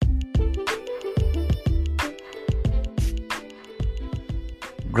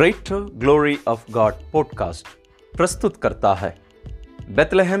Greater glory of God podcast प्रस्तुत करता है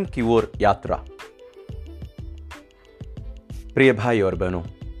बेथलेहम की ओर यात्रा। प्रिय भाई और बहनों,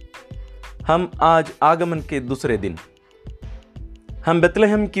 हम आज आगमन के दूसरे दिन हम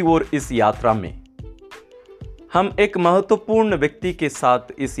बेथलेहम की ओर इस यात्रा में हम एक महत्वपूर्ण व्यक्ति के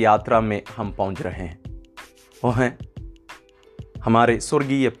साथ इस यात्रा में हम पहुंच रहे हैं। वो हैं हमारे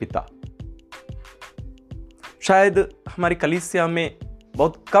स्वर्गीय पिता। शायद हमारी कलीसिया में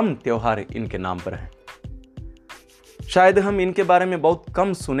बहुत कम त्योहार इनके नाम पर हैं। शायद हम इनके बारे में बहुत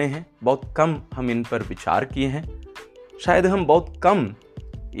कम सुने हैं, बहुत कम हम इन पर विचार किए हैं। शायद हम बहुत कम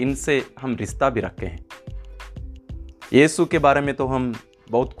इनसे हम रिश्ता भी रखे हैं। यीशु के बारे में तो हम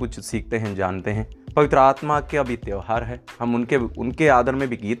बहुत कुछ सीखते हैं, जानते हैं। पवित्र आत्मा का भी त्योहार है, हम उनके आदर में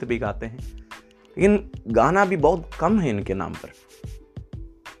भी गीत भी गाते हैं, लेकिन गाना भी बहुत कम है इनके नाम पर।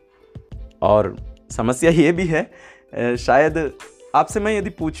 और समस्या ये भी है, शायद आपसे मैं यदि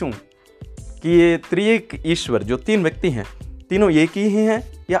पूछूं कि ये त्रिएक ईश्वर जो तीन व्यक्ति हैं, तीनों एक ही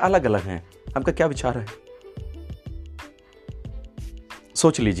हैं या अलग अलग हैं, आपका क्या विचार है?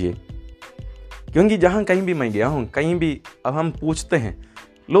 सोच लीजिए, क्योंकि जहां कहीं भी मैं गया हूं, कहीं भी अब हम पूछते हैं,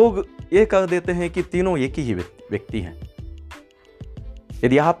 लोग ये कह देते हैं कि तीनों एक ही व्यक्ति हैं।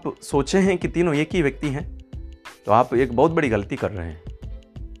 यदि आप सोचे हैं कि तीनों एक ही व्यक्ति हैं तो आप एक बहुत बड़ी गलती कर रहे हैं।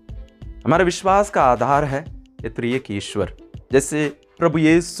 हमारे विश्वास का आधार है ये त्रिएक ईश्वर, जैसे प्रभु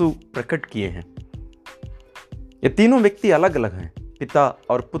यीशु प्रकट किए हैं। ये तीनों व्यक्ति अलग अलग हैं, पिता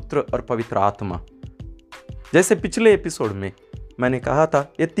और पुत्र और पवित्र आत्मा। जैसे पिछले एपिसोड में मैंने कहा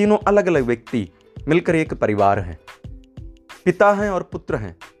था, ये तीनों अलग अलग व्यक्ति मिलकर एक परिवार हैं। पिता हैं और पुत्र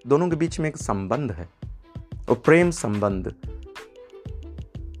हैं, दोनों के बीच में एक संबंध है, और प्रेम संबंध।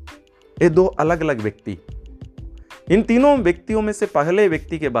 ये दो अलग अलग व्यक्ति। इन तीनों व्यक्तियों में से पहले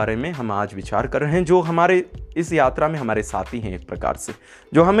व्यक्ति के बारे में हम आज विचार कर रहे हैं, जो हमारे इस यात्रा में हमारे साथी हैं, एक प्रकार से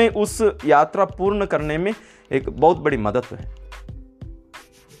जो हमें उस यात्रा पूर्ण करने में एक बहुत बड़ी मदद है।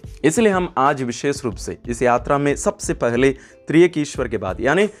 इसलिए हम आज विशेष रूप से इस यात्रा में सबसे पहले त्रिएक ईश्वर के बाद,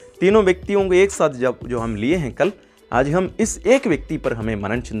 यानी तीनों व्यक्तियों को एक साथ जो हम लिए हैं कल, आज हम इस एक व्यक्ति पर हमें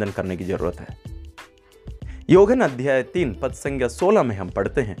मनन चिंतन करने की जरूरत है। योहन्ना अध्याय 3 पद संख्या 16 में हम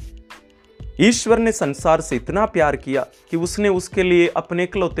पढ़ते हैं, ईश्वर ने संसार से इतना प्यार किया कि उसने उसके लिए अपने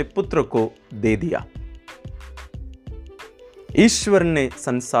इकलौते पुत्र को दे दिया। ईश्वर ने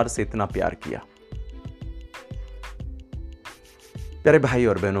संसार से इतना प्यार किया। प्यारे भाई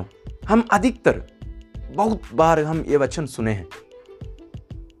और बहनों, हम अधिकतर बहुत बार हम ये वचन सुने हैं,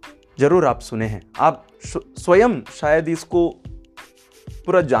 जरूर आप सुने हैं, आप स्वयं शायद इसको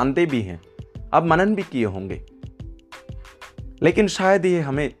पूरा जानते भी हैं, आप मनन भी किए होंगे, लेकिन शायद ये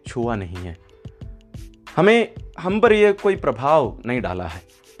हमें छुआ नहीं है, हम पर ये कोई प्रभाव नहीं डाला है,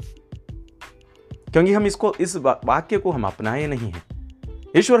 क्योंकि हम इस वाक्य को हम अपनाए नहीं हैं।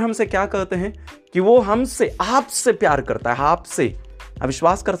 ईश्वर हमसे क्या कहते हैं कि वो हमसे, आपसे प्यार करता है, आपसे। आप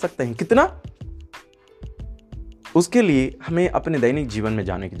विश्वास कर सकते हैं कितना? उसके लिए हमें अपने दैनिक जीवन में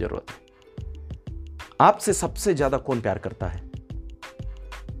जाने की जरूरत है। आपसे सबसे ज्यादा कौन प्यार करता है?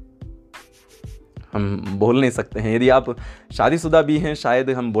 हम बोल नहीं सकते हैं। यदि आप शादीशुदा भी हैं, शायद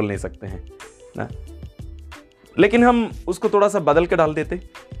हम बोल नहीं सकते हैं ना, लेकिन हम उसको थोड़ा सा बदल के डाल देते।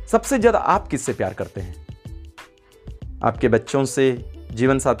 सबसे ज्यादा आप किससे प्यार करते हैं? आपके बच्चों से,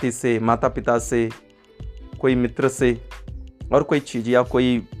 जीवन साथी से, माता पिता से, कोई मित्र से, और कोई चीज, या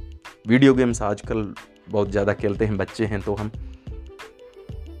कोई वीडियो गेम्स आजकल बहुत ज्यादा खेलते हैं बच्चे हैं तो हम।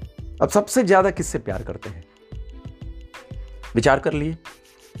 अब सबसे ज्यादा किससे प्यार करते हैं? विचार कर लिए।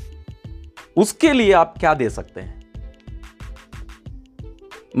 उसके लिए आप क्या दे सकते हैं?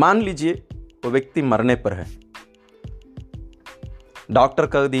 मान लीजिए वो व्यक्ति मरने पर है, डॉक्टर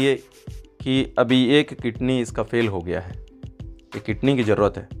कह दिए कि अभी एक किडनी इसका फेल हो गया है, ये किडनी की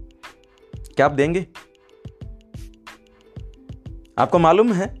जरूरत है, क्या आप देंगे? आपको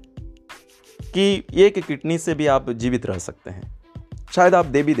मालूम है कि एक किडनी से भी आप जीवित रह सकते हैं, शायद आप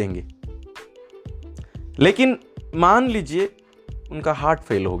दे भी देंगे। लेकिन मान लीजिए उनका हार्ट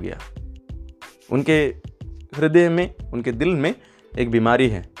फेल हो गया, उनके हृदय में, उनके दिल में एक बीमारी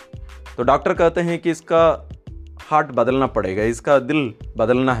है, तो डॉक्टर कहते हैं कि इसका हार्ट बदलना पड़ेगा, इसका दिल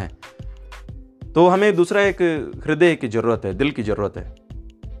बदलना है, तो हमें दूसरा एक हृदय की जरूरत है, दिल की जरूरत है,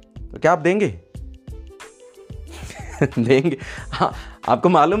 तो क्या आप देंगे? देंगे। हाँ, आपको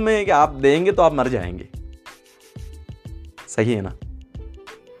मालूम है कि आप देंगे तो आप मर जाएंगे, सही है ना?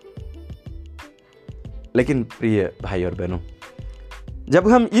 लेकिन प्रिय भाई और बहनों, जब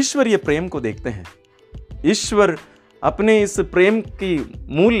हम ईश्वरीय प्रेम को देखते हैं, ईश्वर अपने इस प्रेम की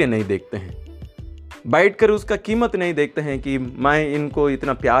मूल्य नहीं देखते हैं, बैठकर उसका कीमत नहीं देखते हैं कि मैं इनको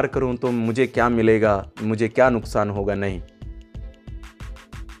इतना प्यार करूं तो मुझे क्या मिलेगा, मुझे क्या नुकसान होगा। नहीं,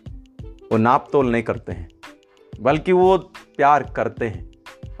 वो नाप तोल नहीं करते हैं, बल्कि वो प्यार करते हैं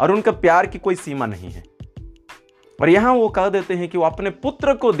और उनका प्यार की कोई सीमा नहीं है। और यहां वो कह देते हैं कि वो अपने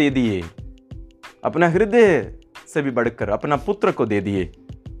पुत्र को दे दिए, अपना हृदय से भी बढ़कर अपना पुत्र को दे दिए।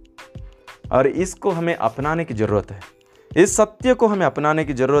 और इसको हमें अपनाने की जरूरत है, इस सत्य को हमें अपनाने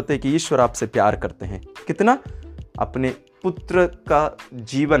की जरूरत है कि ईश्वर आपसे प्यार करते हैं। कितना? अपने पुत्र का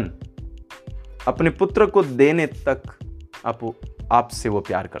जीवन, अपने पुत्र को देने तक आपसे वो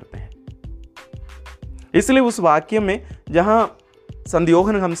प्यार करते हैं। इसलिए उस वाक्य में जहां संत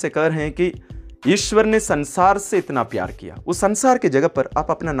यूहन्ना हमसे कह रहे हैं कि ईश्वर ने संसार से इतना प्यार किया, उस संसार की जगह पर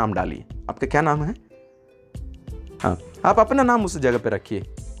आप अपना नाम डालिए। आपका क्या नाम है? हाँ, आप अपना नाम उस जगह पर रखिए।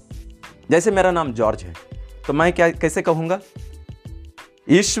 जैसे मेरा नाम जॉर्ज है, तो मैं कैसे कहूंगा?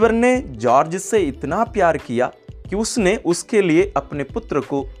 ईश्वर ने जॉर्ज से इतना प्यार किया कि उसने उसके लिए अपने पुत्र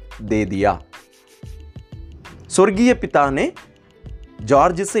को दे दिया। स्वर्गीय पिता ने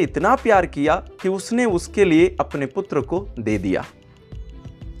जॉर्ज से इतना प्यार किया कि उसने उसके लिए अपने पुत्र को दे दिया।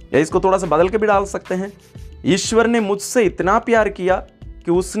 या इसको थोड़ा सा बदल के भी डाल सकते हैं, ईश्वर ने मुझसे इतना प्यार किया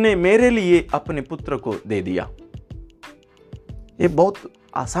कि उसने मेरे लिए अपने पुत्र को दे दिया। ये बहुत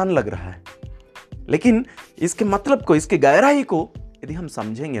आसान लग रहा है, लेकिन इसके मतलब को, इसके गहराई को यदि हम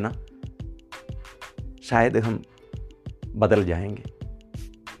समझेंगे ना, शायद हम बदल जाएंगे,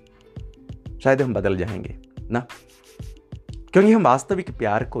 शायद हम बदल जाएंगे ना, क्योंकि हम वास्तविक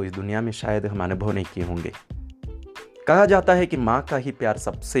प्यार को इस दुनिया में शायद हम अनुभव नहीं किए होंगे। कहा जाता है कि माँ का ही प्यार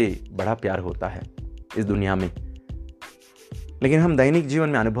सबसे बड़ा प्यार होता है इस दुनिया में, लेकिन हम दैनिक जीवन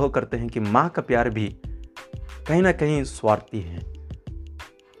में अनुभव करते हैं कि माँ का प्यार भी कहीं ना कहीं स्वार्थी है,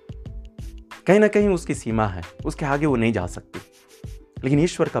 कहीं ना कहीं उसकी सीमा है, उसके आगे वो नहीं जा सकती। लेकिन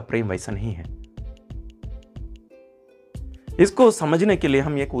ईश्वर का प्रेम वैसा नहीं है। इसको समझने के लिए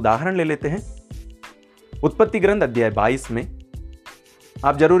हम एक उदाहरण ले लेते हैं। उत्पत्ति ग्रंथ अध्याय 22 में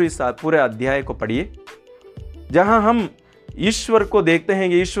आप जरूर इस पूरे अध्याय को पढ़िए, जहां हम ईश्वर को देखते हैं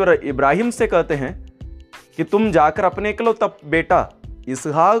कि ईश्वर इब्राहिम से कहते हैं कि तुम जाकर अपने इकलौता बेटा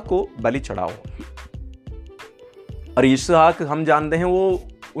इसहाक को बलि चढ़ाओ। और इसहाक हम जानते हैं वो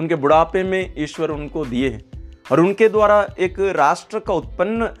उनके बुढ़ापे में ईश्वर उनको दिए हैं, और उनके द्वारा एक राष्ट्र का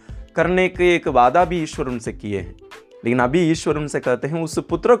उत्पन्न करने के एक वादा भी ईश्वर उनसे किए हैं। लेकिन अभी ईश्वर उनसे कहते हैं उस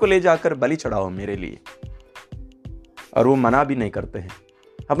पुत्र को ले जाकर बलि चढ़ाओ मेरे लिए, और वो मना भी नहीं करते हैं,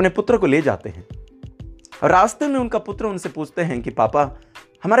 अपने पुत्र को ले जाते हैं। और रास्ते में उनका पुत्र उनसे पूछते हैं कि पापा,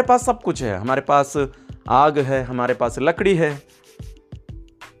 हमारे पास सब कुछ है, हमारे पास आग है, हमारे पास लकड़ी है,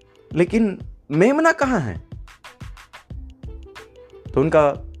 लेकिन मेमना कहाँ है? तो उनका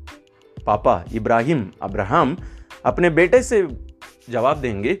पापा अब्राहम अपने बेटे से जवाब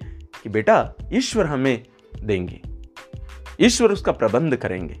देंगे कि बेटा, ईश्वर हमें देंगे, ईश्वर उसका प्रबंध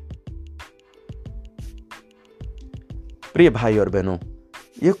करेंगे। प्रिय भाई और बहनों,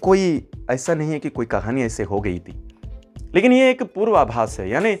 ये कोई ऐसा नहीं है कि कोई कहानी ऐसे हो गई थी, लेकिन ये एक पूर्वाभास है,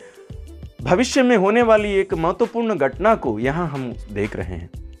 यानी भविष्य में होने वाली एक महत्वपूर्ण घटना को यहां हम देख रहे हैं।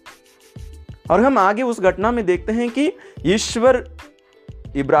 और हम आगे उस घटना में देखते हैं कि ईश्वर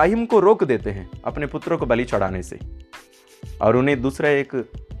इब्राहिम को रोक देते हैं अपने पुत्र को बलि चढ़ाने से, और उन्हें दूसरा एक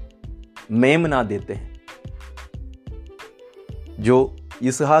मेमना देते हैं जो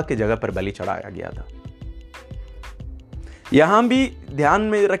इसहाक की जगह पर बलि चढ़ाया गया था। यहां भी ध्यान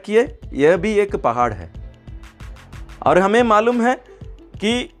में रखिए, यह भी एक पहाड़ है, और हमें मालूम है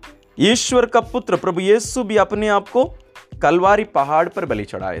कि ईश्वर का पुत्र प्रभु यीशु भी अपने आप को कलवारी पहाड़ पर बलि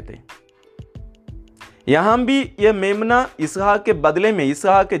चढ़ाए थे। यहां भी यह मेमना इसहाक के बदले में,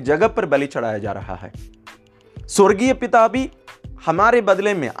 इसहाक के जगह पर बलि चढ़ाया जा रहा है। स्वर्गीय पिता भी हमारे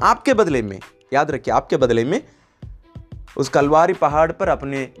बदले में, आपके बदले में, याद रखिए आपके बदले में उस कलवारी पहाड़ पर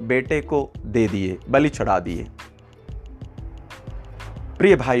अपने बेटे को दे दिए, बलि चढ़ा दिए।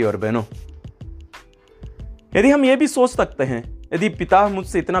 प्रिय भाई और बहनों, यदि हम यह भी सोच सकते हैं, यदि पिता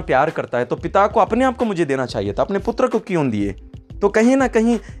मुझसे इतना प्यार करता है तो पिता को अपने आप को मुझे देना चाहिए था, अपने पुत्र को क्यों दिए? तो कहीं ना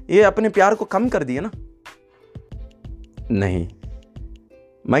कहीं ये अपने प्यार को कम कर दिए ना? नहीं,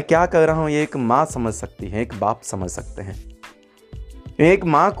 मैं क्या कह रहा हूं ये एक मां समझ सकती है, एक बाप समझ सकते हैं। एक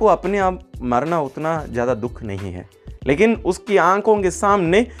मां को अपने आप मरना उतना ज्यादा दुख नहीं है, लेकिन उसकी आंखों के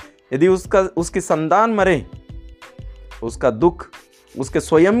सामने यदि उसकी संतान मरे, उसका दुख उसके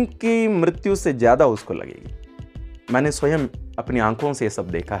स्वयं की मृत्यु से ज्यादा उसको लगेगी। मैंने स्वयं अपनी आंखों से ये सब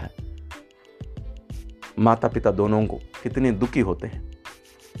देखा है। माता पिता दोनों को कितने दुखी होते हैं।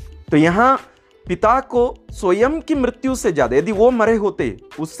 तो यहां पिता को स्वयं की मृत्यु से ज्यादा, यदि वो मरे होते,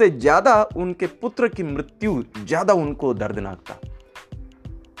 उससे ज्यादा उनके पुत्र की मृत्यु ज्यादा उनको दर्दनाक था।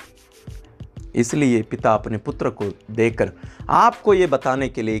 इसलिए पिता अपने पुत्र को देकर आपको यह बताने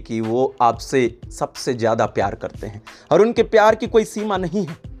के लिए कि वो आपसे सबसे ज्यादा प्यार करते हैं और उनके प्यार की कोई सीमा नहीं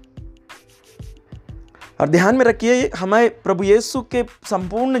है। और ध्यान में रखिए, हमें प्रभु यीशु के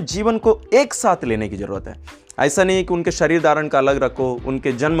संपूर्ण जीवन को एक साथ लेने की जरूरत है। ऐसा नहीं कि उनके शरीर धारण का अलग रखो,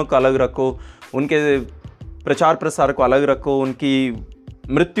 उनके जन्म का अलग रखो, उनके प्रचार प्रसार को अलग रखो, उनकी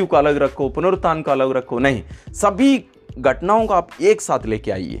मृत्यु को अलग रखो, पुनरुत्थान को अलग रखो। नहीं, सभी घटनाओं को आप एक साथ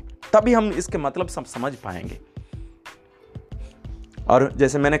लेके आइए, तभी हम इसके मतलब सब समझ पाएंगे। और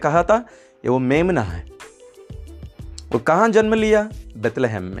जैसे मैंने कहा था, ये वो मेमना है। वो कहाँ जन्म लिया?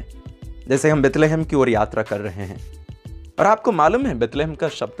 बेतलहम में। जैसे हम बेतलहम की ओर यात्रा कर रहे हैं, और आपको मालूम है बेतलहम का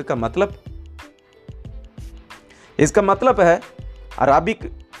शब्द का मतलब, इसका मतलब है अराबिक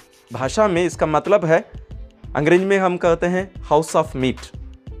भाषा में, इसका मतलब है, अंग्रेजी में हम कहते हैं हाउस ऑफ मीट,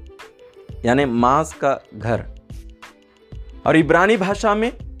 यानी मांस का घर, और इब्रानी भाषा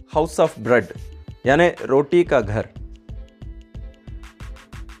में हाउस ऑफ ब्रेड, यानी रोटी का घर।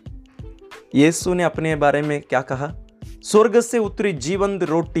 यीशु ने अपने बारे में क्या कहा? स्वर्ग से उतरी जीवंत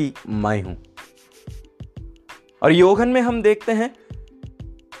रोटी मैं हूं। और यूहन्ना में हम देखते हैं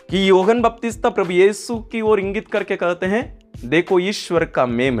कि यूहन्ना बपतिस्ता प्रभु यीशु की ओर इंगित करके कहते हैं, देखो ईश्वर का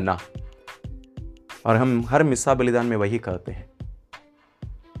मेमना। और हम हर मिस्सा बलिदान में वही कहते हैं।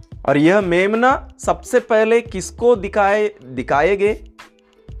 और यह मेमना सबसे पहले किसको दिखाए गए?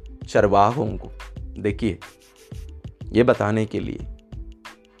 चरवाहों को। देखिए, यह बताने के लिए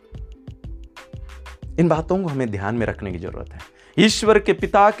इन बातों को हमें ध्यान में रखने की जरूरत है। ईश्वर के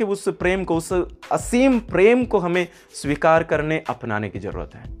पिता के उस प्रेम को, उस असीम प्रेम को हमें स्वीकार करने, अपनाने की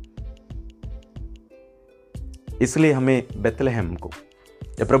जरूरत है। इसलिए हमें बेतलहम को,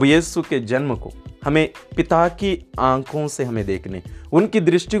 या प्रभु यीशु के जन्म को, हमें पिता की आंखों से हमें देखने, उनकी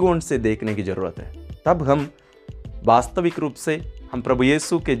दृष्टिकोण से देखने की जरूरत है। तब हम वास्तविक रूप से हम प्रभु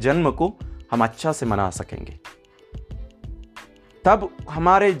यीशु के जन्म को हम अच्छा से मना सकेंगे। तब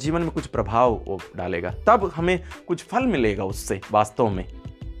हमारे जीवन में कुछ प्रभाव वो डालेगा, तब हमें कुछ फल मिलेगा उससे वास्तव में।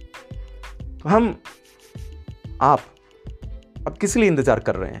 तो आप अब किस लिए इंतजार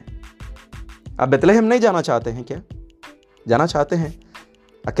कर रहे हैं? आप बेतलहम नहीं जाना चाहते हैं क्या? जाना चाहते हैं?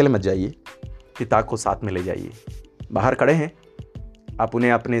 अकेले मत जाइए, पिता को साथ में ले जाइए। बाहर खड़े हैं, आप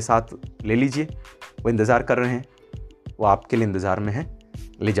उन्हें अपने साथ ले लीजिए। वो इंतजार कर रहे हैं, वो आपके लिए इंतजार में है।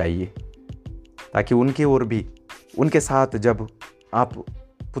 ले जाइए, ताकि उनकी ओर भी, उनके साथ जब आप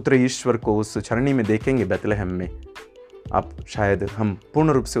पुत्र ईश्वर को उस चरणी में देखेंगे बेतलहम में, आप शायद हम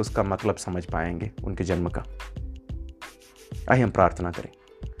पूर्ण रूप से उसका मतलब समझ पाएंगे, उनके जन्म का। आइए हम प्रार्थना करें।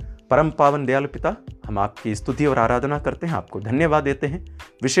 परम पावन दयालु पिता, हम आपकी स्तुति और आराधना करते हैं, आपको धन्यवाद देते हैं,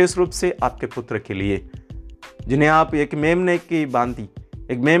 विशेष रूप से आपके पुत्र के लिए, जिन्हें आप एक मेमने की भांति,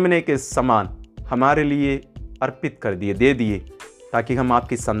 एक मेमने के समान हमारे लिए अर्पित कर दिए, दे दिए, ताकि हम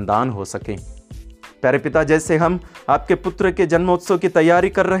आपकी संतान हो सकें। प्यारे पिता, जैसे हम आपके पुत्र के जन्मोत्सव की तैयारी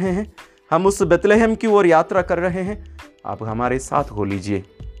कर रहे हैं, हम उस बेतलहम की ओर यात्रा कर रहे हैं, आप हमारे साथ हो लीजिए,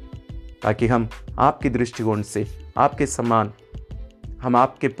 ताकि हम आपकी दृष्टिकोण से, आपके समान, हम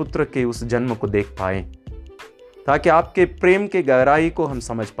आपके पुत्र के उस जन्म को देख पाएं, ताकि आपके प्रेम के गहराई को हम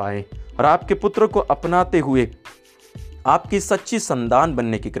समझ पाएं, और आपके पुत्र को अपनाते हुए आपकी सच्ची संतान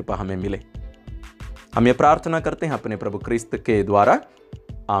बनने की कृपा हमें मिले। हम ये प्रार्थना करते हैं अपने प्रभु क्रिस्त के द्वारा,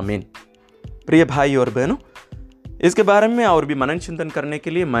 आमीन। प्रिय भाई और बहनों, इसके बारे में और भी मनन चिंतन करने के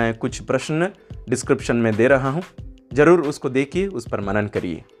लिए मैं कुछ प्रश्न डिस्क्रिप्शन में दे रहा हूं, जरूर उसको देखिए, उस पर मनन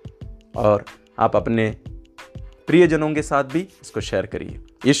करिए, और आप अपने प्रियजनों के साथ भी इसको शेयर करिए।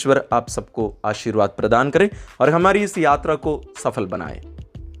 ईश्वर आप सबको आशीर्वाद प्रदान करे और हमारी इस यात्रा को सफल बनाए।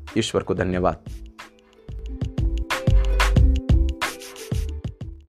 ईश्वर को धन्यवाद।